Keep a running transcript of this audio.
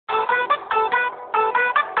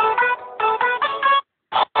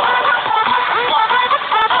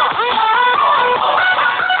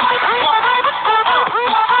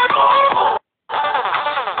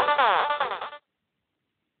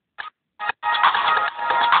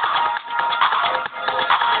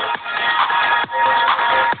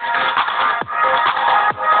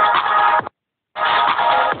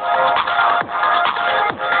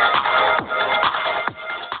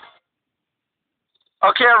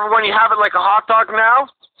remember when you have it like a hot dog now,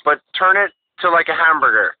 but turn it to like a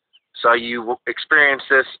hamburger. So you will experience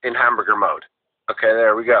this in hamburger mode. Okay,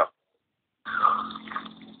 there we go.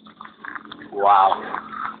 Wow.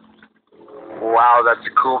 Wow, that's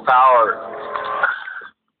a cool power.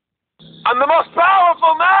 I'm the most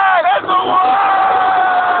powerful man in the world!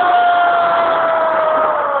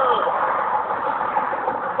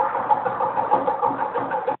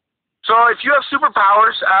 So if you have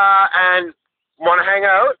superpowers and want to hang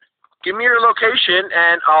out, give me your location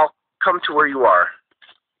and I'll come to where you are.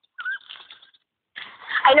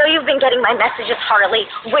 I know you've been getting my messages, Harley.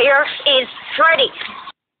 Where is Freddy?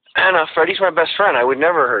 Anna, Freddy's my best friend. I would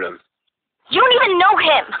never hurt him. You don't even know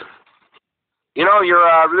him. You know, you're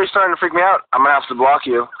really starting to freak me out. I'm going to have to block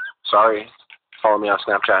you. Sorry. Follow me on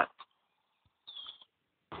Snapchat.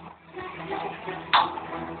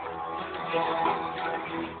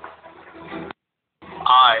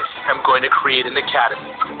 I am going to create an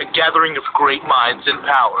academy, a gathering of great minds and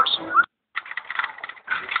powers.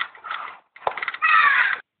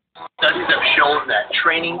 Studies have shown that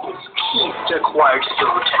training is key to acquired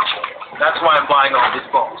skill retention. That's why I'm buying all these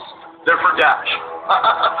balls. They're for Dash.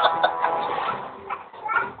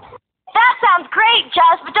 That sounds great,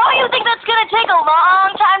 Jazz, but don't you think that's going to take a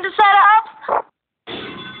long time to set up?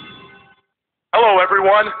 Hello,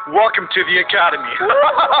 everyone. Welcome to the academy.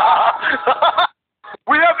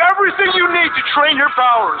 We have everything you need to train your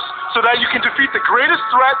powers so that you can defeat the greatest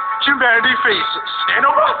threat humanity faces.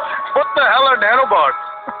 Nanobots? What the hell are nanobots?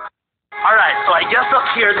 Alright, so I guess up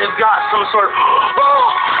here they've got some sort of... Oh!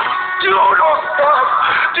 Dude, don't stop!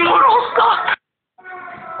 Dude, don't stop!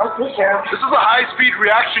 Okay, Sheriff. This is a high-speed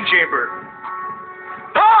reaction chamber.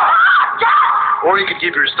 Ah! Or you could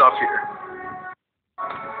keep your stuff here.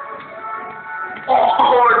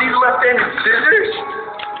 Oh, are these left-handed scissors?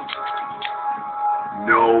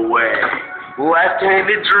 No way.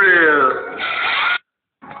 Left-handed drill.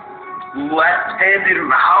 Left-handed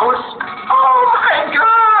mouse? Oh my god!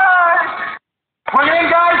 Bring it in,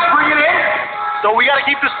 guys, bring it in! So we gotta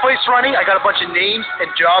keep this place running. I got a bunch of names and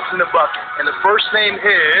jobs in the bucket. And the first name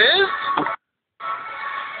is...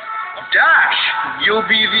 Dash. You'll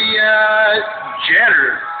be the,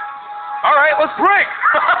 janitor. Alright, let's break!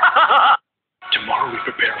 Tomorrow we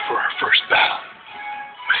prepare for our first battle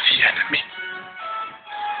with the enemy.